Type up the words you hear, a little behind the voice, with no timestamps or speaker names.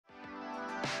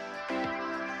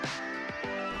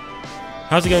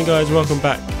How's it going, guys? Welcome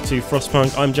back to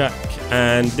Frostpunk. I'm Jack,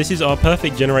 and this is our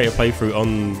perfect generator playthrough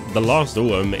on the last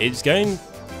autumn. It's going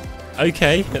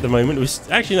okay at the moment.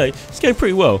 Actually, no, it's going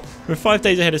pretty well. We're 5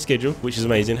 days ahead of schedule, which is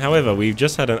amazing. However, we've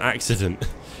just had an accident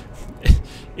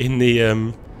in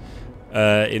the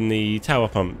tower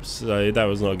pumps, so that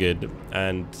was not good.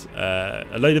 And a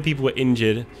load of people were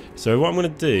injured. So what I'm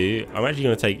going to do, I'm actually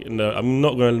going to take. No, I'm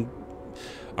not going to.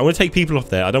 I'm going to take people off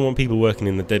there. I don't want people working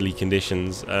in the deadly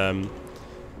conditions.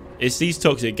 It's these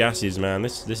toxic gases, man.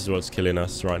 This is what's killing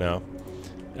us right now.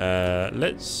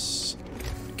 Let's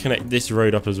connect this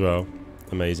road up as well.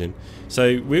 Amazing.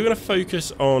 So we're going to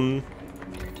focus on.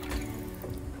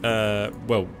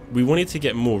 Well, we wanted to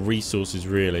get more resources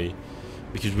really,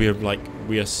 because we are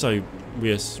running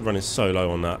so low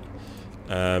on that.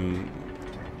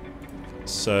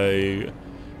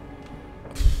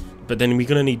 But then we're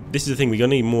gonna need. This is the thing. We're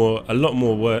gonna need a lot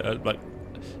more work, like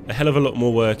a hell of a lot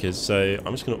more workers. So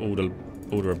I'm just gonna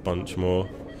order a bunch more.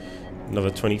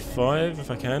 Another 25 if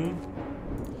I can.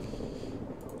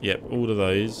 Yep, order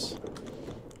those.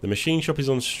 The machine shop is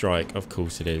on strike. Of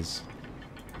course it is.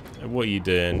 What are you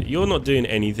doing? You're not doing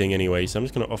anything anyway. So I'm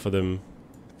just gonna offer them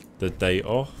the day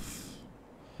off.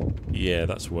 Yeah,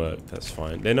 that's work. That's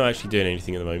fine. They're not actually doing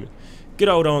anything at the moment. Good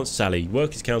old Aunt Sally.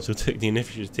 Workers' Council took the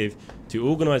initiative to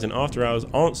organise an after-hours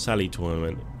Aunt Sally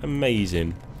tournament.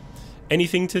 Amazing.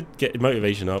 Anything to get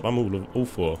motivation up, I'm all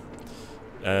for.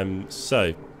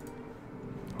 So,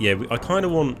 yeah, I kind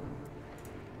of want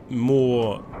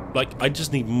more. Like, I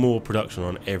just need more production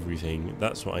on everything.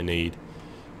 That's what I need.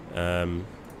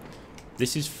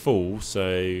 This is full,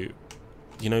 so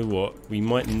you know what? We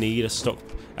might need a stock.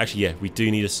 Actually, yeah, we do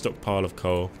need a stockpile of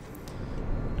coal.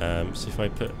 So if I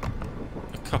put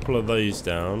a couple of those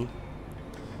down,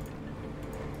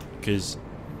 because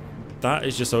that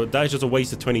is just a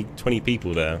waste of 20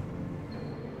 people there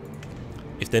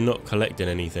if they're not collecting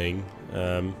anything.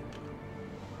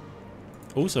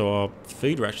 Also, our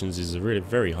food rations is really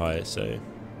very high, so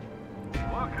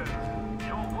Workers,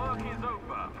 your work is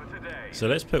over for today. So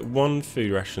let's put 1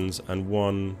 food rations and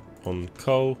 1 on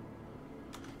coal.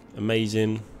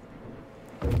 Amazing.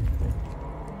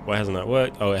 Why hasn't that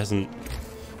worked? Oh, it hasn't.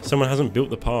 Someone hasn't built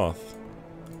the path.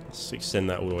 Let's extend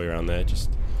that all the way around there,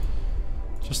 just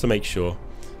to make sure.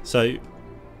 So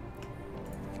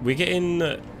we're getting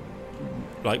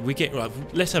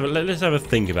let's have a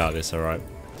think about this. All right,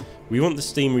 we want the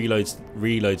steam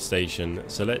reload station.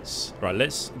 So let's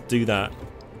do that.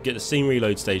 Get the steam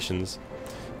reload stations,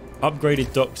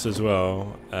 upgraded docks as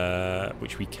well,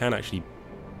 which we can actually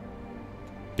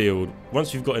build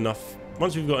once we've got enough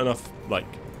like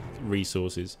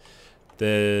resources.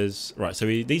 There's so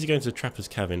these are going to the Trapper's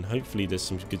Cavern. Hopefully there's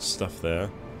some good stuff there.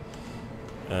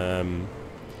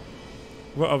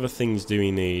 What other things do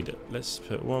we need? Let's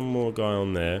put 1 more guy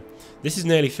on there. This is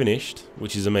nearly finished,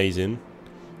 which is amazing.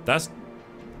 That's,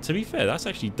 to be fair, that's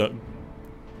actually done.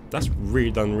 That's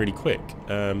really done really quick.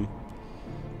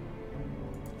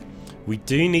 We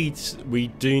do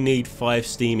need 5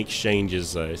 steam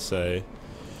exchanges though. So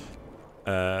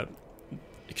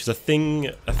because a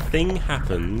thing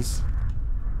happens.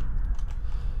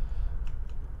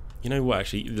 You know what?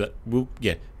 Actually,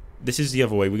 this is the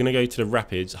other way. We're gonna go to the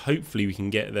rapids. Hopefully, we can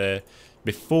get there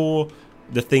before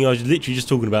the thing I was literally just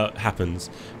talking about happens.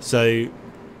 So,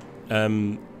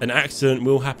 an accident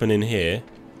will happen in here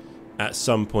at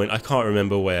some point. I can't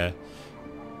remember where,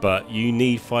 but you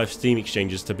need 5 steam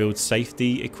exchanges to build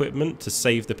safety equipment to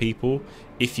save the people.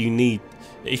 If you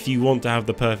want to have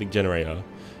the perfect generator,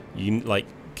 you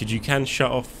can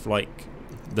shut off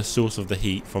the source of the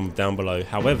heat from down below.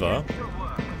 However,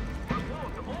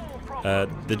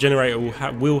 the generator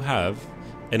will have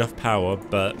enough power,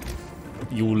 but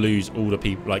you'll lose all the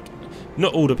people,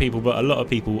 not all the people, but a lot of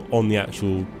people on the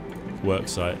actual work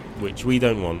site, which we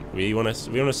don't want. We want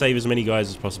to save as many guys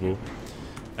as possible.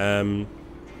 So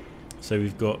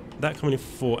we've got that coming in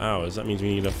 4 hours. That means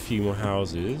we need a few more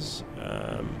houses.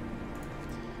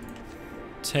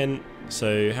 10.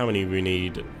 So how many we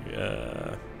need?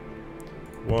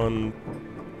 1.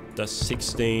 That's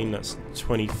 16. That's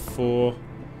 24.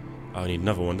 Oh, we need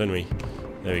another one, don't we?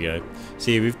 There we go.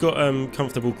 See, we've got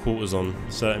comfortable quarters on,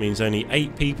 so that means only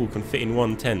 8 people can fit in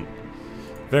 1 tent.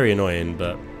 Very annoying,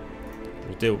 but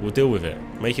we'll deal with it.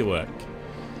 Make it work.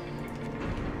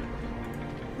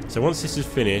 So once this is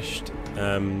finished,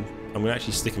 I'm gonna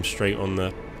actually stick them straight on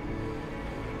the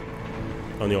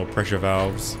old pressure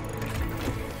valves.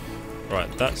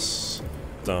 Right, that's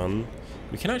done.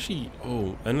 We can actually.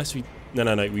 Oh, unless we. No.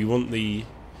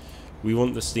 We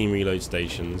want the steam reload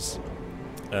stations.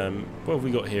 What have we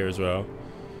got here as well?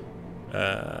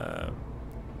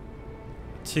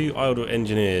 2 idle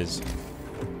engineers.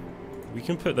 We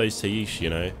can put those to use, you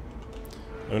know.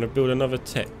 I'm going to build another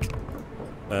tech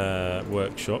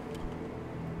workshop.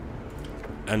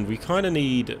 And we kind of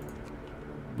need...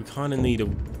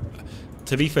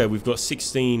 To be fair, we've got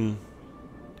 16...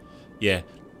 Yeah.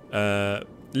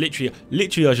 Literally,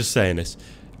 I was just saying this.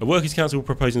 A workers' council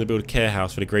proposing to build a care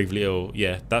house for the gravely ill.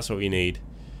 Yeah, that's what we need.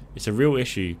 It's a real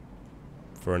issue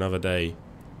for another day.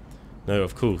 No,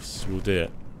 of course, we'll do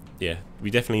it. Yeah, we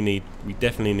definitely need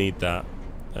that.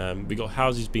 We got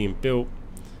houses being built.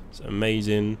 It's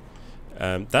amazing.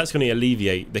 That's going to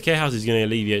alleviate... The care house is going to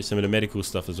alleviate some of the medical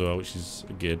stuff as well, which is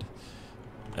good.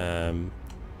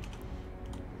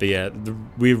 But yeah,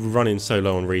 we're running so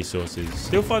low on resources.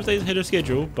 Still 5 days ahead of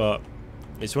schedule, but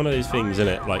it's one of those things, isn't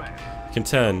it? Like,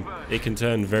 it can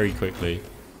turn very quickly.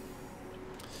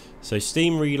 So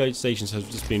steam reload stations have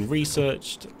just been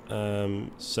researched.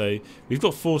 So we've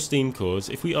got 4 steam cores.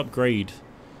 If we upgrade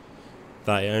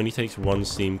that, it only takes 1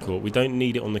 steam core. We don't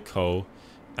need it on the coal,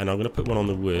 and I'm going to put one on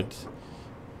the wood.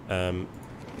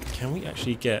 Can we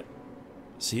actually get...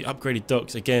 See, upgraded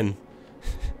docks again.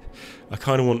 I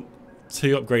kind of want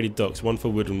 2 upgraded docks, 1 for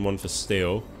wood and 1 for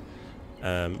steel.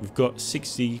 We've got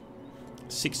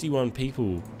 61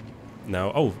 people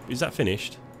now. Oh, is that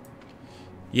finished?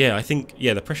 Yeah, I think,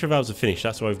 yeah, the pressure valves are finished.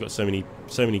 That's why we've got so many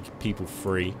people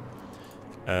free.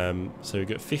 So we've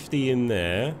got 50 in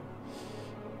there.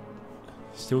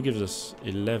 Still gives us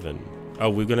 11. Oh,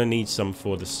 we're gonna need some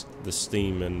for the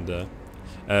steam and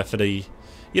for the,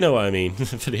 you know what I mean,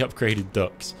 for the upgraded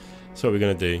docks. That's what we're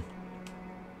gonna do.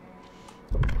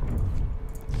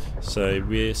 So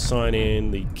we're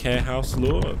signing the care house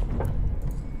law.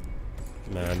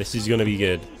 Man, this is gonna be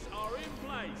good.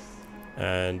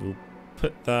 And we'll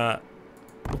put that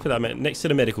next to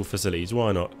the medical facilities.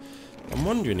 Why not? I'm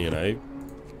wondering, you know.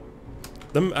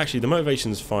 Actually, the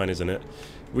motivation's fine, isn't it?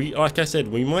 Like I said,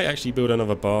 we might actually build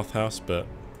another bathhouse, but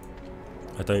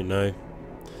I don't know.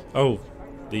 Oh,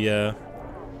 the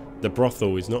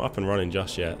brothel is not up and running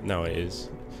just yet. Now it is.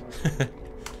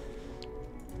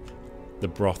 The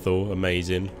brothel,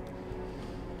 amazing.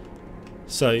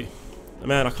 So,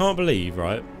 man, I can't believe,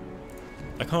 right?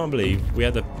 I can't believe we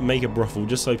had to make a brothel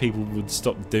just so people would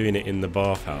stop doing it in the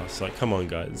bathhouse. Like, come on,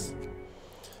 guys.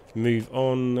 Move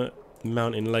on.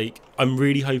 Mountain Lake. I'm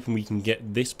really hoping we can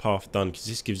get this path done, because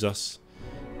this gives us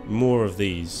more of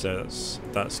these. So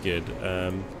that's good.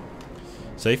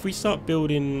 So if we start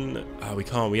building... Oh, we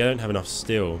can't. We don't have enough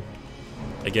steel.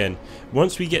 Again,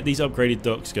 once we get these upgraded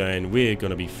docks going, we're going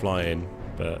to be flying.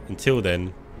 But until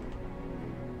then,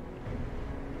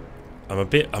 I'm a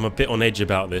bit on edge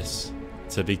about this,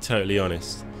 to be totally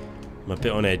honest. I'm a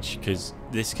bit on edge, because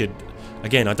this could...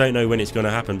 Again, I don't know when it's going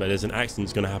to happen, but there's an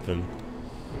accident's going to happen.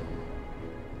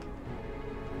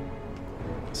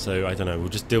 So I don't know. We'll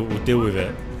deal with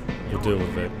it. We'll deal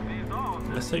with it.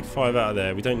 Let's take 5 out of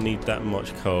there. We don't need that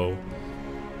much coal.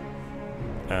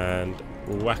 And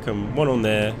we'll whack them 1 on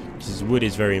there, because wood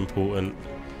is very important.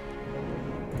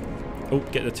 Oh,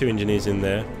 get the 2 engineers in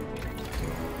there.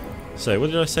 So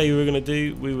what did I say we were going to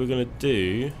do? We were going to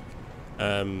do...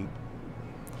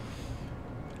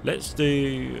 let's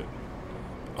do...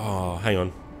 Oh, hang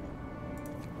on.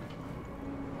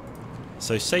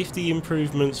 So safety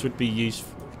improvements would be used...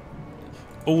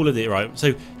 All of it, right?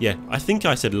 So, yeah, I think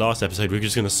I said last episode we're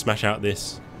just going to smash out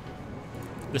this.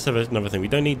 Let's have another thing. We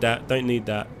don't need that, don't need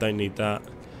that, don't need that,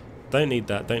 don't need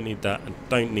that, don't need that, and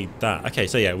don't need that. Okay,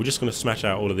 so yeah, we're just going to smash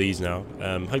out all of these now.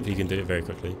 Hopefully you can do it very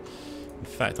quickly. In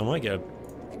fact, I might get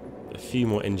a few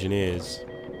more engineers.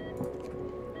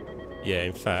 Yeah,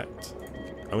 in fact,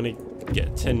 I'm going to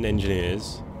get 10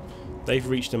 engineers. They've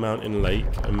reached the mountain lake.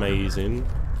 Amazing.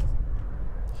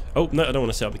 Oh, no, I don't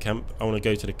want to set up the camp. I want to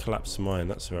go to the collapsed mine.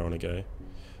 That's where I want to go.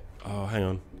 Oh, hang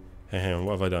on. Hey, hang on.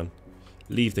 What have I done?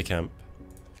 Leave the camp.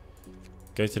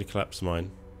 Go to the collapsed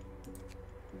mine.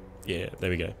 Yeah, there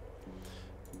we go.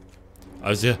 I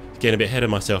was getting a bit ahead of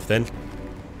myself then.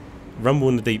 Rumble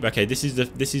in the deep. Okay, this is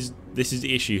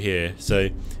the issue here. So,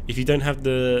 if you don't have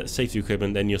the safety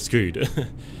equipment, then you're screwed.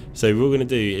 So, what we're going to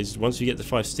do is, once we get the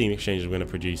 5 steam exchanges, we're going to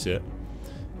produce it.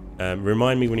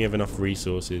 Remind me when you have enough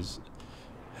resources.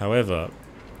 However,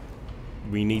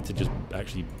 we need to just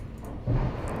actually...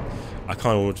 I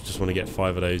kind of just want to get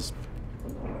 5 of those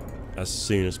as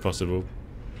soon as possible.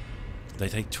 They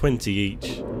take 20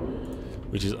 each,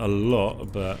 which is a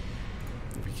lot, but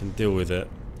we can deal with it.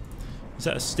 Is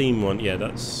that a steam one? Yeah,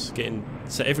 that's getting...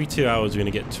 So every 2 hours we're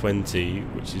going to get 20,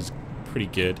 which is pretty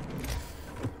good.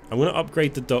 I'm going to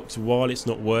upgrade the docks while it's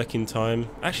not working time.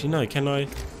 Actually, no, can I...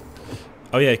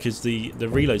 Oh yeah, because the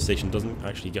reload station doesn't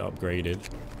actually get upgraded.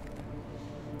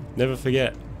 Never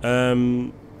forget.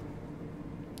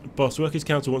 Boss, Workers'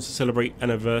 Council wants to celebrate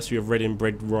anniversary of Red and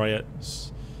Bread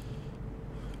riots.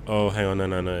 Oh, hang on,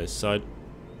 no. Side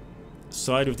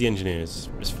with the engineers.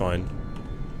 It's fine.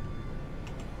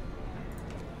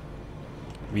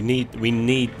 We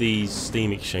need these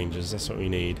steam exchangers. That's what we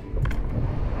need.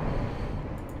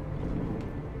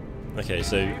 Okay,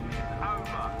 so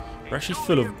we're actually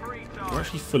full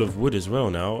of wood as well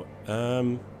now.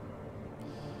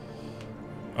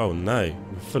 Oh no,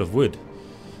 we're full of wood.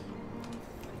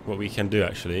 What we can do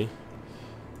actually,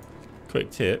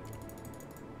 quick tip,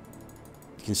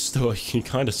 you can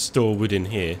kind of store wood in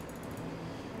here.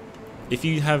 If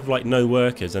you have like no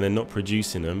workers and they're not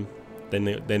producing them, then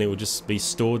it will just be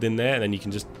stored in there, and then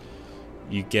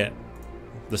you get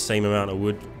the same amount of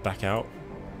wood back out.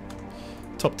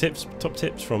 Top tips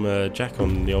from Jack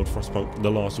on the old Frostpunk, the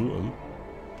last autumn.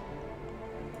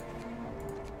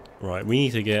 Right, we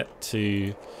need to get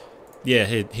to, yeah,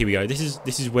 here we go. This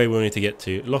is where we need to get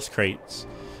to. Lost crates.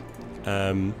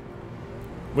 When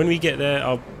we get there,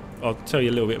 I'll tell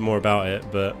you a little bit more about it,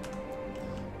 but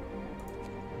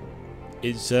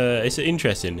it's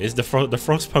interesting. It's the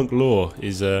Frostpunk lore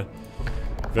is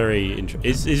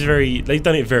very they've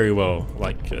done it very well,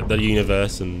 like the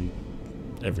universe and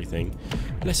everything.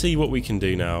 Let's see what we can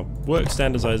do now. Work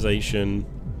standardization.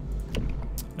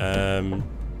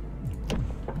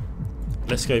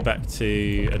 Let's go back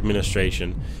to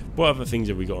administration. What other things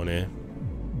have we got on here?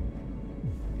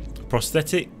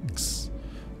 Prosthetics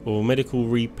or medical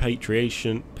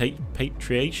repatriation?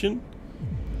 Patriation?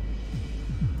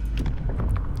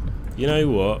 You know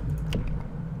what?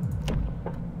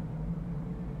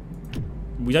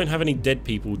 We don't have any dead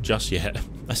people just yet.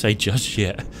 I say just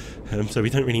yet. So we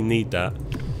don't really need that.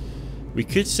 We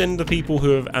could send the people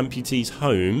who have amputees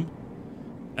home.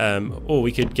 Or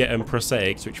we could get them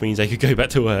prosthetics, which means they could go back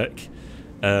to work.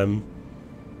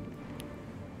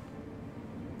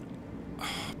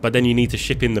 But then you need to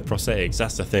ship in the prosthetics.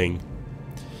 That's the thing.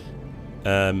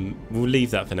 We'll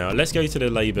leave that for now. Let's go to the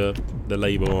labour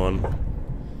one.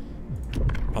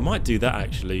 I might do that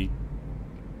actually.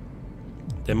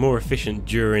 They're more efficient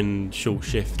during short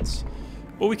shifts.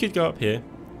 Or we could go up here.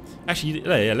 Actually,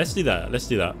 yeah, let's do that. Let's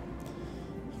do that.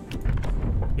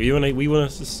 We want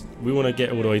to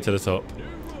get all the way to the top.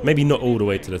 Maybe not all the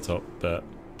way to the top, but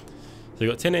so we've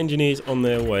got 10 engineers on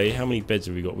their way. How many beds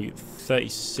have we got? We got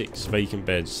 36 vacant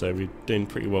beds, so we're doing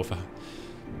pretty well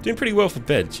for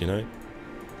beds, you know.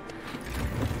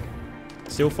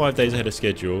 Still 5 days ahead of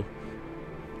schedule.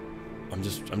 I'm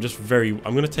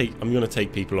gonna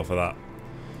take people off of that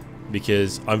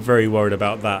because I'm very worried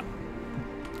about that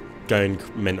going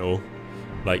mental.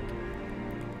 Like,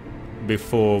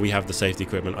 before we have the safety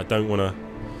equipment, I don't want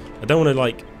to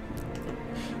like,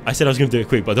 I said I was going to do it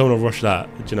quick, but I don't want to rush that.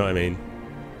 Do you know what I mean?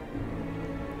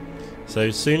 So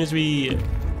as soon as we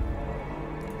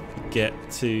get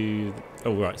to,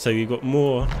 oh right, so you've got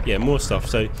more stuff.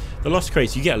 So the lost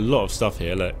crates, you get a lot of stuff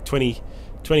here. Look, 20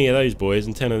 of those boys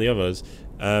and 10 of the others.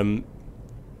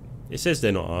 It says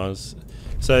they're not ours.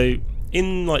 So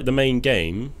in like the main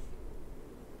game,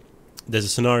 there's a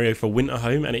scenario for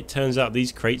Winterhome, and it turns out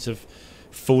these crates have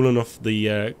fallen off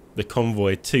the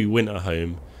convoy to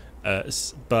Winterhome.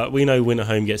 But we know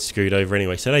Winterhome gets screwed over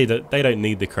anyway, so they don't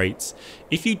need the crates.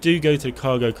 If you do go to the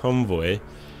cargo convoy,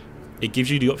 it gives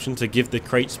you the option to give the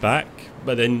crates back,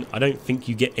 but then I don't think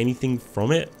you get anything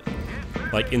from it.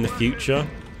 Like in the future,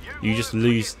 you just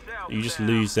lose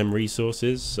them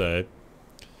resources. So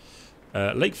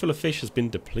lake full of fish has been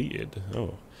depleted.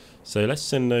 Oh. So let's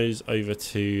send those over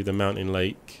to the mountain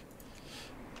lake.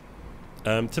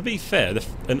 To be fair, a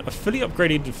fully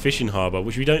upgraded fishing harbour,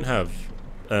 which we don't have,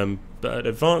 but an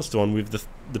advanced one with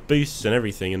the boosts and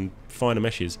everything and finer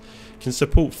meshes, can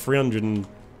support 300 and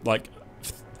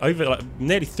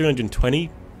nearly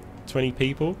 320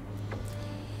 people.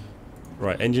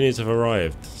 Right, engineers have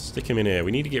arrived. Stick them in here. We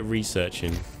need to get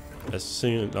researching as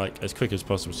quick as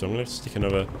possible. So I'm going to stick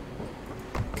another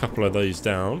couple of those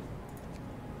down.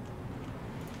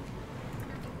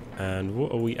 And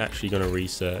what are we actually going to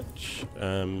research?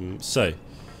 So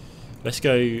let's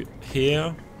go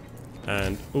here,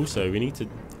 and also we need to.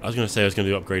 I was going to say I was going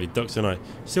to do upgraded docks, and I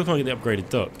still can't get the upgraded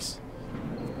docks.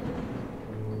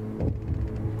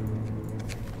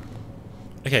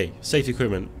 Okay, safety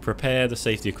equipment. Prepare the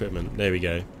safety equipment. There we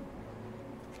go.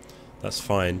 That's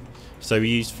fine. So we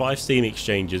used 5 steam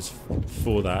exchangers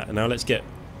for that, and now let's get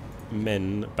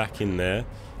men back in there.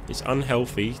 It's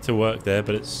unhealthy to work there,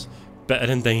 but it's better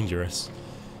than dangerous.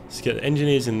 Let's get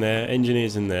engineers in there,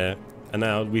 and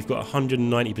now we've got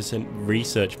 190%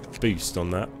 research boost on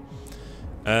that.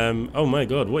 Oh my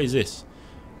god, what is this?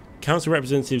 Council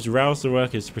representatives rouse the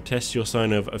workers to protest your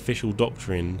sign of official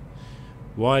doctrine.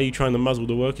 Why are you trying to muzzle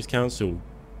the workers' council?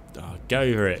 Oh, get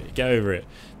over it. Get over it.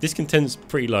 Discontent's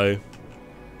pretty low.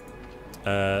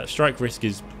 Strike risk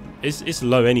is it's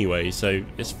low anyway, so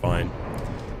it's fine.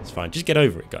 It's fine. Just get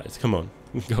over it, guys. Come on.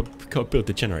 We've got to build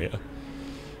the generator.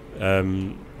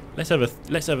 Let's have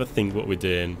a think what we're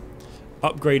doing.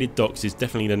 Upgraded docks is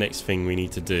definitely the next thing we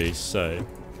need to do. So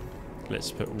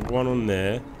let's put one on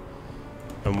there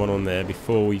and one on there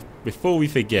before we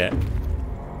forget.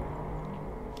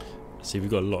 See,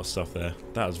 we've got a lot of stuff there.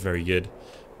 That was very good.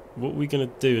 What we're gonna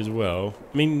do as well,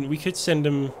 I mean, we could send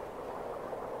them.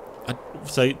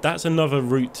 So that's another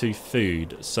route to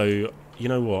food. So you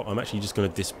know what? I'm actually just gonna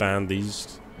disband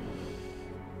these.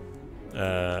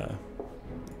 Not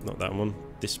that one.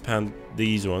 Disband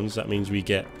these ones. That means we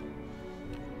get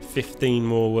 15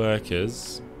 more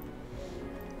workers.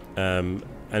 And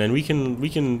then we can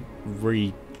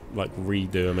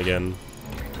redo them again.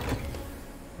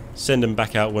 Send them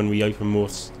back out when we open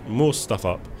more stuff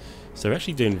up. So we're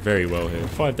actually doing very well here.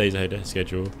 5 days ahead of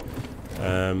schedule.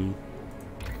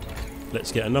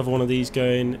 Let's get another one of these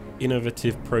going.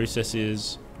 Innovative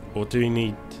processes. Or do we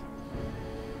need...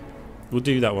 We'll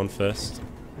do that one first.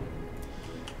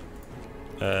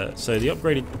 So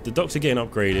the docks are getting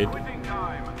upgraded.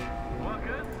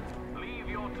 Workers, leave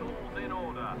your tools in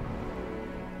order.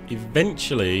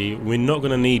 Eventually, we're not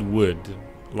going to need wood.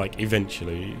 Like,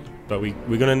 eventually. But we're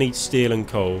going to need steel and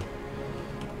coal.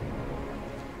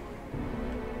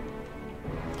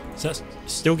 So that's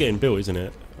still getting built, isn't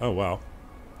it? Oh, wow.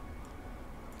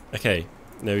 Okay,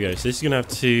 there we go. So this is going to have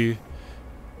 2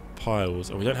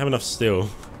 piles. Oh, we don't have enough steel.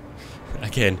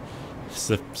 Again, it's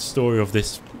the story of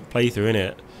this playthrough,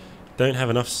 innit? Don't have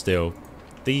enough steel.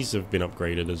 These have been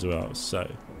upgraded as well,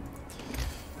 so...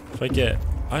 If I get...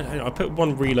 I put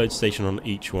 1 reload station on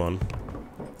each one.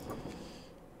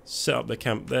 Set up the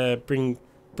camp there. Bring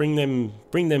them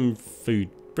food.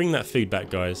 Bring that food back,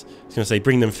 guys. I was going to say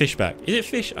bring them fish back. Is it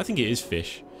fish? I think it is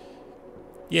fish.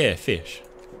 Yeah, fish.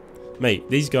 Mate,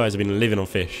 these guys have been living on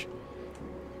fish.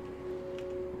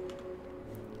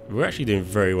 We're actually doing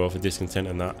very well for discontent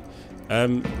and that.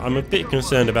 I'm a bit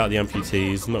concerned about the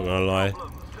amputees, I'm not going to lie.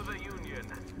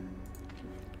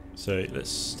 So let's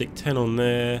stick 10 on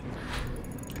there.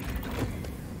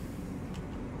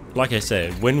 Like I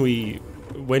said, when we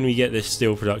get this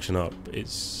steel production up,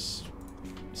 it's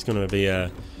gonna be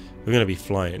we're gonna be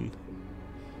flying.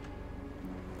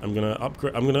 I'm gonna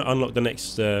upgrade. I'm gonna unlock the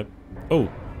next. Oh,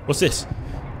 what's this?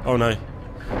 Oh no.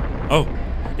 Oh,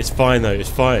 it's fine though. It's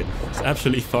fine. It's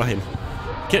absolutely fine.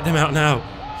 Get them out now.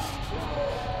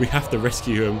 We have to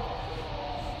rescue them.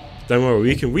 Don't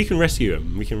worry. We can rescue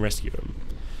them. We can rescue them.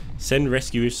 Send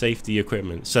rescue with safety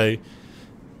equipment. So.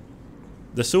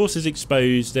 The source is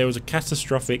exposed. There was a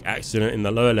catastrophic accident in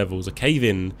the lower levels. A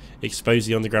cave-in exposed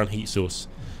the underground heat source.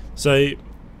 So,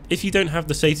 if you don't have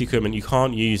the safety equipment, you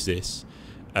can't use this.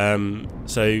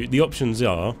 So the options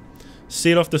are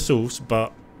seal off the source,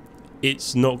 but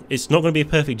it's not going to be a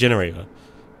perfect generator.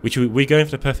 Which we're going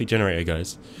for the perfect generator,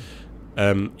 guys.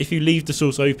 If you leave the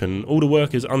source open, all the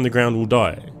workers underground will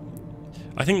die.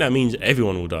 I think that means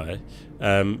everyone will die.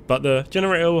 But the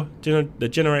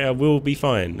generator will be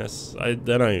fine. I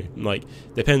don't know. Like,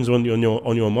 depends on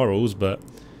your morals, but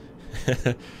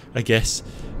I guess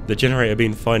the generator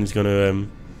being fine is going to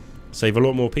save a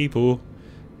lot more people.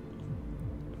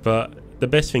 But the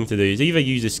best thing to do is either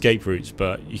use escape routes,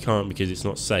 but you can't because it's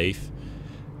not safe,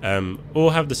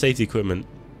 or have the safety equipment.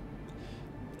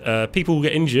 People will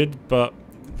get injured, but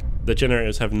the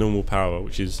generators have normal power,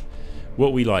 which is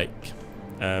what we like.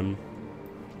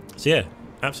 So yeah,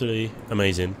 absolutely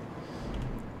amazing.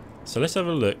 So let's have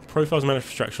a look. Profiles managed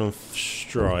distraction on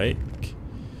strike.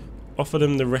 Offer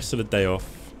them the rest of the day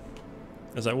off.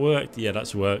 Has that worked? Yeah,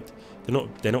 that's worked.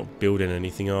 They're not building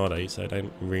anything, are they? So they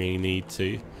don't really need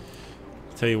to.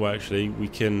 Tell you what, actually, we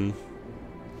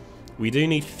do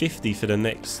need 50 for the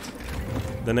next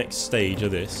stage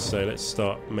of this. So let's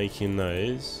start making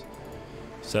those.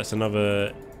 So that's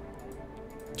another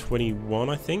 21,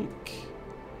 I think.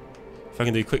 If I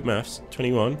can do quick maths,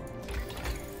 21.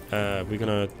 We're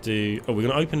gonna do. Oh, we're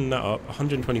gonna open that up.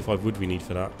 125 wood we need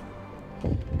for that.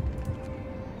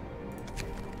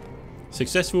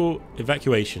 Successful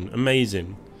evacuation.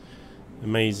 Amazing,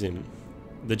 amazing.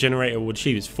 The generator will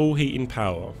achieve its full heating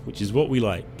power, which is what we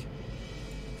like.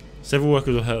 Several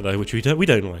workers were hurt though, which we don't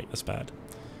like. That's bad.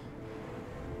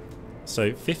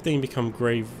 So 15 become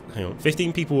grave. Hang on,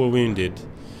 15 people were wounded.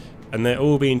 And they're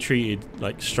all being treated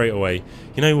like straight away.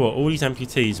 You know what? All these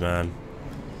amputees, man.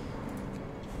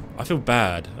 I feel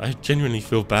bad. I genuinely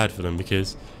feel bad for them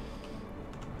because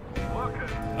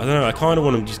don't know, I kind of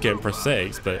want them just getting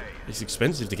prosthetics, but it's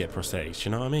expensive to get prosthetics,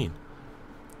 you know what I mean?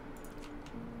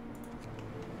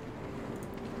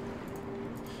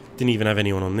 Didn't even have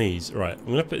anyone on these. Right, I'm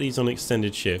gonna put these on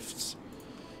extended shifts.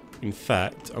 In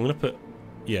fact, I'm gonna put,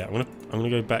 yeah, I'm gonna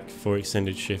go back for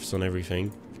extended shifts on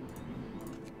everything.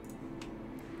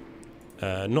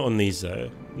 Not on these though,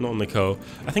 not on the coal.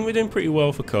 I think we're doing pretty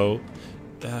well for coal,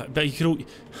 but you could,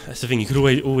 that's the thing, you could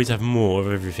always have more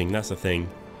of everything. That's the thing.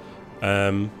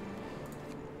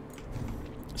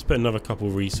 Let's put another couple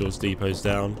resource depots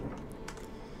down.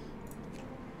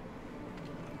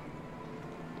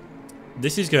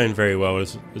 This is going very well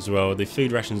as well. The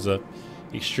food rations are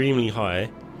extremely high.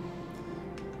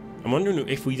 I'm wondering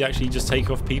if we'd actually just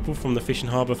take off people from the fishing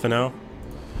harbour for now.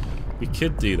 We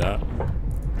could do that.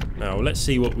 Now let's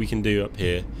see what we can do up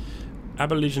here.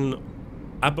 Abolition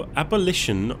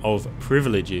of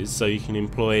privileges, so you can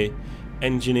employ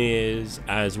engineers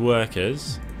as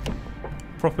workers.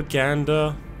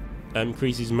 Propaganda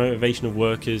increases motivation of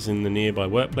workers in the nearby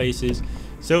workplaces.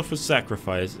 Selfless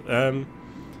sacrifice. I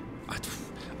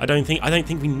don't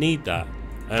think we need that.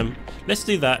 Let's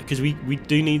do that because we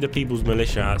do need the people's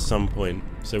militia at some point.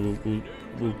 So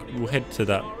we'll head to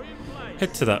that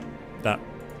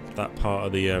part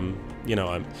of the you know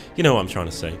what I'm trying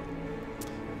to say.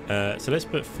 So let's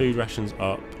put food rations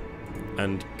up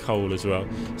and coal as well.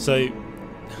 So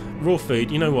raw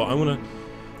food. You know what? I'm gonna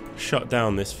shut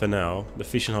down this for now. The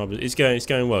fishing harbour. It's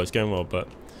going well, but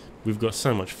we've got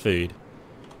so much food.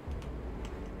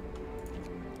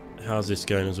 How's this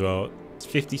going as well? It's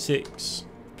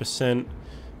 56%.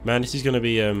 Man, this is going to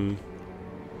be oh,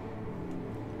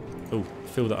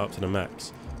 fill that up to the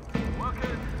max.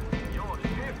 Workers, your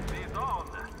shift is on.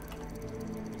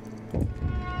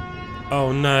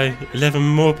 Oh no, 11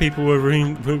 more people were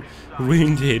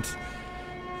wounded.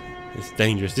 It's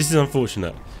dangerous. This is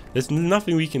unfortunate. There's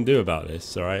nothing we can do about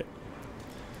this, alright?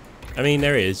 I mean,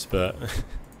 there is, but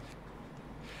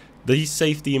these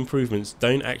safety improvements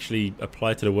don't actually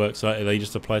apply to the work site. They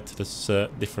just apply to the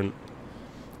different,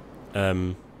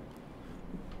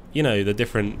 you know, the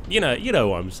different, you know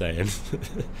what I'm saying.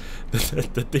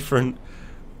 the different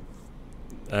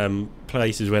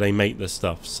places where they make the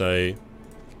stuff. So,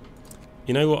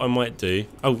 you know what I might do?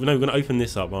 Oh no, we're gonna open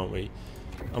this up, aren't we?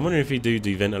 I'm wondering if we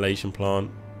do ventilation plant.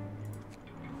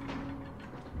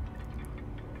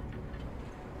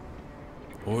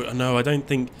 Or no, I don't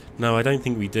think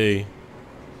we do.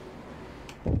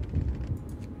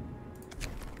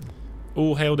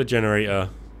 All hail the generator.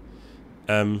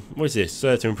 What is this?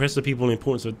 To impress the people on the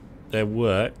importance of their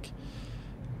work,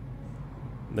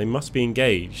 they must be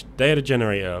engaged. They had a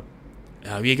generator.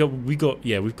 We've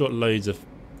got loads of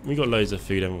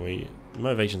food, haven't we?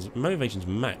 Motivation's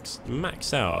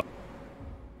max out.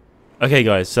 Okay,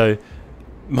 guys, so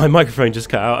my microphone just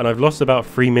cut out and I've lost about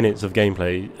 3 minutes of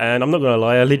gameplay, and I'm not gonna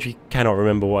lie, I literally cannot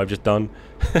remember what I've just done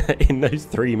in those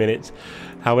 3 minutes.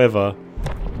 However,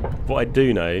 what I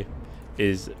do know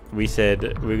is we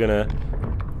said we're gonna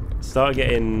start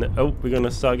getting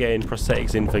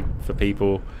prosthetics in for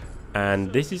people,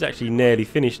 and this is actually nearly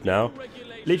finished now.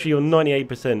 Literally on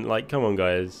 98%. Like, come on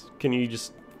guys, can you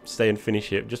just stay and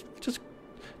finish it just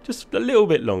a little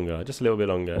bit longer,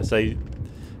 So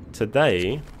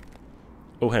today,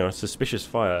 oh, hang on. Suspicious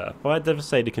fire. Fire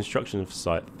devastated the construction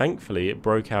site. Thankfully, it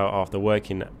broke out after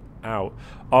working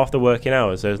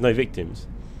hours. There's no victims.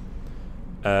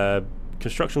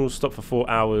 Construction will stop for 4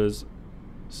 hours.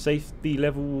 Safety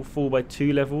level will fall by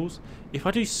 2 levels. If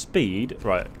I do speed,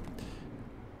 right?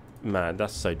 Man,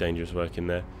 that's so dangerous working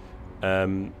there.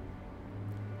 Oh,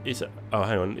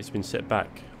 hang on. It's been set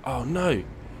back. Oh no!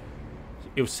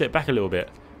 It was set back a little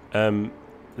bit. Let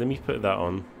me put that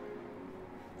on.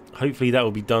 Hopefully that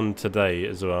will be done today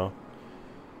as well.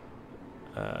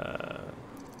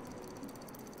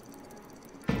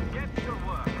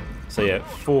 So yeah,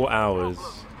 4 hours.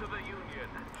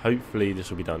 Hopefully this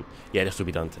will be done. Yeah, this will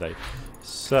be done today.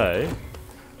 So,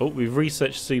 oh, we've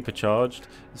researched supercharged.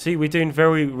 See, we're doing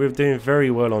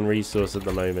very well on resource at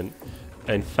the moment.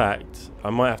 In fact, I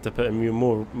might have to put a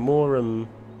more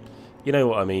you know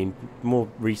what I mean, more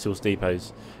resource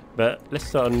depots. But let's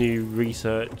start a new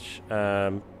research.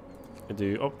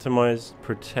 Do optimize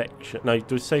protection. No,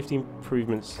 do safety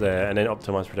improvements there, and then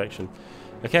optimize protection.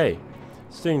 Okay,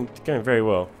 it's going very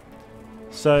well.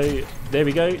 So there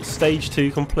we go. Stage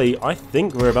 2 complete. I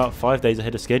think we're about 5 days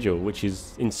ahead of schedule, which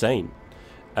is insane.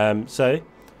 The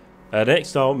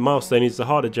next milestone is the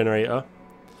harder generator.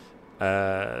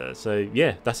 So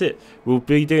yeah, that's it. We'll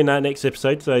be doing that next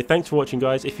episode. So thanks for watching,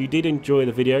 guys. If you did enjoy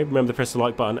the video, remember to press the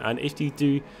like button, and if you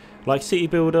do like city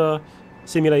builder,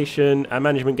 simulation and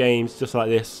management games just like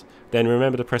this, then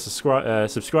remember to press the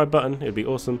subscribe button. It would be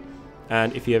awesome.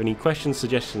 And if you have any questions,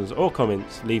 suggestions or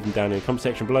comments, leave them down in the comment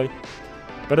section below.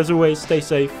 But as always, stay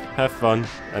safe, have fun,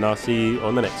 and I'll see you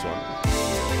on the next one.